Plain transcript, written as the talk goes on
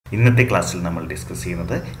ഇന്നത്തെ ക്ലാസ്സിൽ നമ്മൾ ഡിസ്കസ്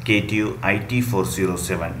ചെയ്യുന്നത് KTU IT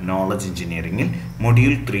 407 നോളജ് എഞ്ചിനീയറിംഗിൽ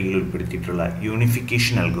മൊഡ്യൂൾ 3ൽ ഉൾപ്പെടുത്തിയിട്ടുള്ള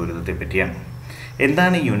യൂണിഫിക്കേഷൻ അൽഗോരിതത്തെ പറ്റിയാണ്.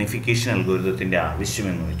 എന്താണ് യൂണിഫിക്കേഷൻ അൽഗോരിതത്തിൻ്റെ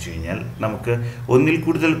ആവശ്യമെന്ന് വെച്ച് കഴിഞ്ഞാൽ, നമുക്ക് ഒന്നിൽ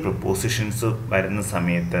കൂടുതൽ പ്രൊപ്പോസിഷൻസ് വരുന്ന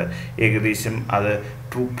സമയത്ത് ഏകദേശം അത്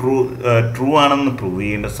ട്രൂ ആണെന്ന് പ്രൂവ്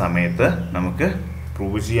ചെയ്യേണ്ട സമയത്ത് നമുക്ക്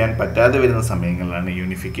പ്രൂവ് ചെയ്യാൻ പറ്റാതെ വരുന്ന സമയങ്ങളിലാണ്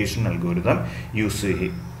യൂണിഫിക്കേഷൻ അൽഗോരിതം യൂസ്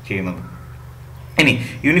ചെയ്യുന്നത്. ഇനി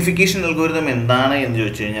യൂണിഫിക്കേഷൻ അൽഗോരിതം എന്താണ് എന്ന്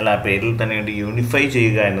ചോദിച്ചു കഴിഞ്ഞാൽ, ആ പേരിൽ തന്നെ യൂണിഫൈ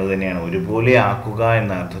ചെയ്യുക എന്നത് തന്നെയാണ്, ഒരുപോലെ ആക്കുക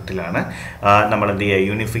എന്ന അർത്ഥത്തിലാണ് നമ്മൾ എന്ത് ചെയ്യുക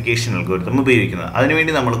യൂണിഫിക്കേഷൻ അൽഗോരിതം ഉപയോഗിക്കുന്നത്.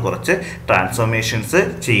 അതിനുവേണ്ടി നമ്മൾ കുറച്ച് ട്രാൻസ്ഫോർമേഷൻസ്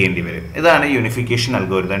ചെയ്യേണ്ടി വരും. ഇതാണ് യൂണിഫിക്കേഷൻ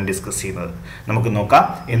അൽഗോരിതം ഡിസ്കസ് ചെയ്യുന്നത്. നമുക്ക് നോക്കാം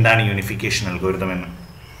എന്താണ് യൂണിഫിക്കേഷൻ അൽഗോരിതം എന്ന്.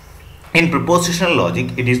 In propositional logic,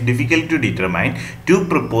 it is difficult to determine two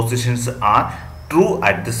propositions are true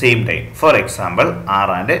at the same time. For example, R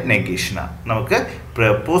and negation R. നമുക്ക്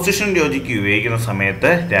പ്രൊപ്പോസിഷൻ ലോജിക്ക് ഉപയോഗിക്കുന്ന സമയത്ത്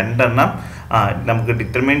രണ്ടെണ്ണം നമുക്ക്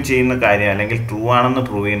ഡിറ്റർമൈൻ ചെയ്യുന്ന കാര്യം അല്ലെങ്കിൽ ട്രൂ ആണെന്ന്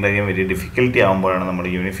പ്രൂവ് ചെയ്യേണ്ട കാര്യം വലിയ ഡിഫിക്കൽട്ടി ആകുമ്പോഴാണ് നമ്മൾ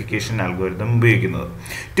യൂണിഫിക്കേഷൻ അൽഗോരിതം ഉപയോഗിക്കുന്നത്.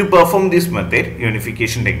 To perform this method,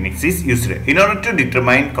 unification techniques is used. In order to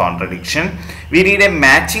determine contradiction, we need a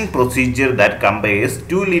matching procedure that compares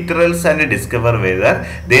two literals and discover whether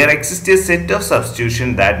there exists a set of substitution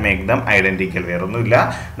that make them identical. വേറൊന്നുമില്ല,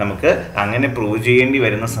 നമുക്ക് അങ്ങനെ prove ചെയ്യേണ്ടി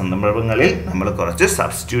വരുന്ന സന്ദർഭങ്ങളിൽ നമ്മൾ കുറച്ച്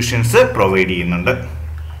substitutions provide ചെയ്യുന്നുണ്ട്.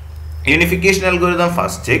 Unification algorithm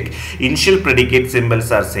first check initial predicate symbols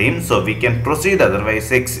are same, so we can proceed, otherwise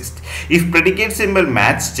exist. If predicate symbol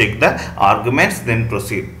match, check the arguments, then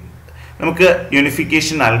proceed. നമുക്ക്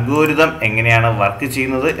യൂണിഫിക്കേഷൻ അൽഗോരിതം എങ്ങനെയാണ് വർക്ക്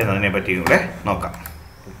ചെയ്യുന്നത് എന്നതിനെ പറ്റി കൂടെ നോക്കാം.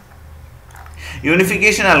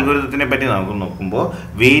 യൂണിഫിക്കേഷൻ അൽഗോരിതത്തിനെ പറ്റി നമുക്ക് നോക്കുമ്പോൾ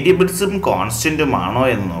വേരിയബിൾസും കോൺസ്റ്റൻറ്റും ആണോ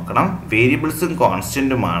എന്ന് നോക്കണം. വേരിയബിൾസും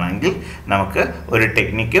കോൺസ്റ്റൻറ്റും ആണെങ്കിൽ നമുക്ക് ഒരു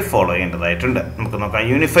ടെക്നിക്ക് ഫോളോ ചെയ്യേണ്ടതായിട്ടുണ്ട്. നമുക്ക് നോക്കാം.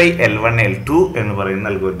 യൂണിഫൈ L1 L2 എന്ന് പറയുന്ന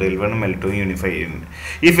അൽഗോരിതം L1ഉം L2ഉം യൂണിഫൈ ചെയ്യുന്നുണ്ട്.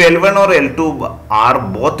 If L1 or L2 are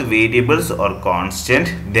both variables or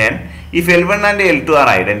constant, then if L1 and L2 are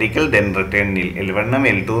identical, then return nil. L1ഉം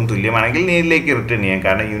L2ഉം തുല്യമാണെങ്കിൽ നീലിലേക്ക് റിട്ടേൺ ചെയ്യാം,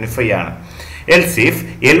 കാരണം യൂണിഫൈ ആണ്. Else if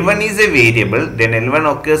L1 is a variable, then L1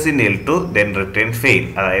 occurs in L2, then return fail.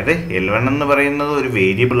 അതായത് L1 എന്ന് പറയുന്നത് ഒരു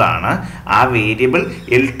variable ആണ്, ആ വേരിയബിൾ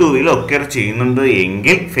L2ൽ ഒക്കർ ചെയ്യുന്നുണ്ട്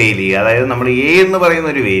എങ്കിൽ ഫെയിൽ ചെയ്യുക. അതായത് നമ്മൾ A എന്ന്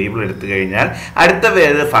പറയുന്ന ഒരു വേരിയബിൾ എടുത്തു കഴിഞ്ഞാൽ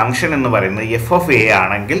അടുത്ത ഫംഗ്ഷൻ എന്ന് പറയുന്നത് f(a)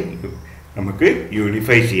 ആണെങ്കിൽ നമുക്ക്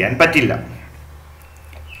യൂണിഫൈ ചെയ്യാൻ പറ്റില്ല.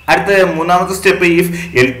 അടുത്ത മൂന്നാമത്തെ step, if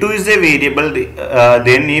L2 is a variable,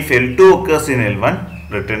 then if L2 occurs in L1,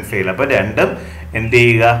 return fail. അപ്പോൾ രണ്ടും എന്ത്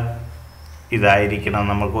ചെയ്യുക, ഇതായിരിക്കണം,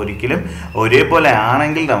 നമുക്ക് ഒരിക്കലും ഒരേപോലെ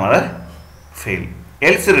ആണെങ്കിൽ നമ്മൾ fail.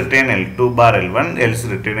 Else return L2 bar L1, else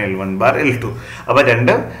return L1 bar L2. അപ്പോൾ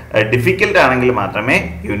രണ്ടും ഡിഫിക്കൽട്ട് ആണെങ്കിൽ മാത്രമേ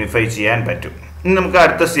യൂണിഫൈ ചെയ്യാൻ പറ്റൂ. ഇനി നമുക്ക്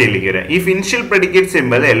അടുത്ത സ്റ്റേജിലേക്ക് വരാം. If initial predicate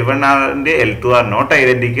simple L1 and L2 are not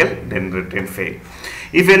identical, then return fail.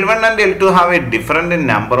 If L1 and L2 have a different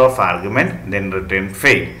number of arguments, then return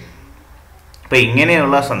fail. അപ്പോൾ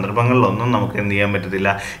ഇങ്ങനെയുള്ള സന്ദർഭങ്ങളിലൊന്നും നമുക്ക് എന്ത് ചെയ്യാൻ പറ്റത്തില്ല,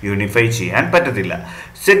 യൂണിഫൈ ചെയ്യാൻ പറ്റത്തില്ല.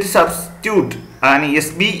 സെറ്റ് സബ്സ്റ്റിറ്റ്യൂട്ട് ആണ്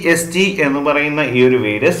SBST എന്ന് പറയുന്ന ഈ ഒരു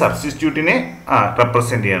വേർഡ് സബ്സ്റ്റിറ്റ്യൂട്ടിനെ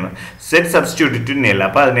റെപ്രസെൻ്റ് ചെയ്യാണ്. സെറ്റ് സബ്സ്റ്റിറ്റ്യൂട്ട് ടു നെൽ.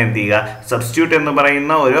 അപ്പോൾ അതിനെന്ത് ചെയ്യുക, സബ്സ്റ്റിറ്റ്യൂട്ട് എന്ന്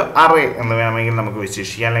പറയുന്ന ഒരു അറേ എന്ന് വേണമെങ്കിൽ നമുക്ക്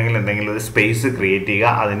വിശേഷിക്കാം, അല്ലെങ്കിൽ എന്തെങ്കിലും ഒരു സ്പേസ് ക്രിയേറ്റ്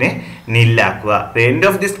ചെയ്യുക, അതിനെ നില്ലാക്കുക. The end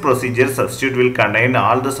of this procedure, substitute will contain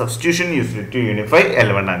all the substitution used to unify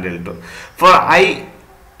L1 and L2. For I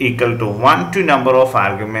equal to 1 to number of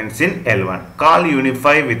arguments in L1, call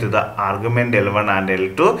unify with the argument L1 and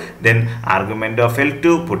L2, then argument of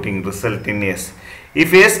L2, putting result in S.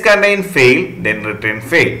 If S contain fail, then return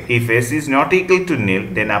fail. If S is not equal to nil,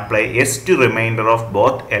 then apply S to remainder of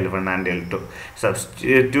both L1 and L2.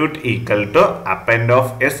 Substitute equal to append of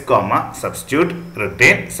S comma substitute,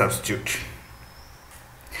 return substitute.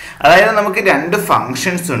 അതായത് നമുക്ക് രണ്ട്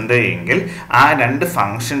functions ഉണ്ട് എങ്കിൽ ആ രണ്ട്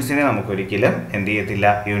ഫങ്ഷൻസിനെ നമുക്കൊരിക്കലും എന്ത് ചെയ്യത്തില്ല,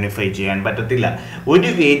 യൂണിഫൈ ചെയ്യാൻ പറ്റത്തില്ല. ഒരു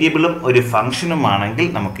വേരിയബിളും ഒരു ഫങ്ഷനും ആണെങ്കിൽ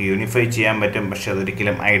നമുക്ക് യൂണിഫൈ ചെയ്യാൻ പറ്റും, പക്ഷെ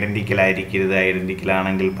അതൊരിക്കലും ഐഡൻറ്റിക്കൽ ആയിരിക്കരുത്. ഐഡൻറ്റിക്കൽ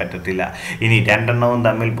ആണെങ്കിൽ പറ്റത്തില്ല. ഇനി രണ്ടെണ്ണവും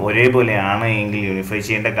തമ്മിൽ ഒരേപോലെയാണ് എങ്കിൽ യൂണിഫൈ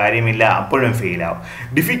ചെയ്യേണ്ട കാര്യമില്ല, അപ്പോഴും ഫെയിൽ ആവും.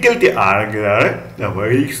 ഡിഫിക്കൽട്ടി ആണെങ്കിലാണ്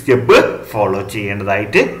നമ്മൾ ഈ സ്റ്റെപ്പ് ഫോളോ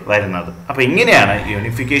ചെയ്യേണ്ടതായിട്ട് വരുന്നത്. അപ്പോൾ ഇങ്ങനെയാണ്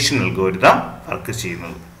യൂണിഫിക്കേഷൻ അൽഗോരിതം വർക്ക്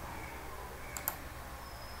ചെയ്യുന്നത്.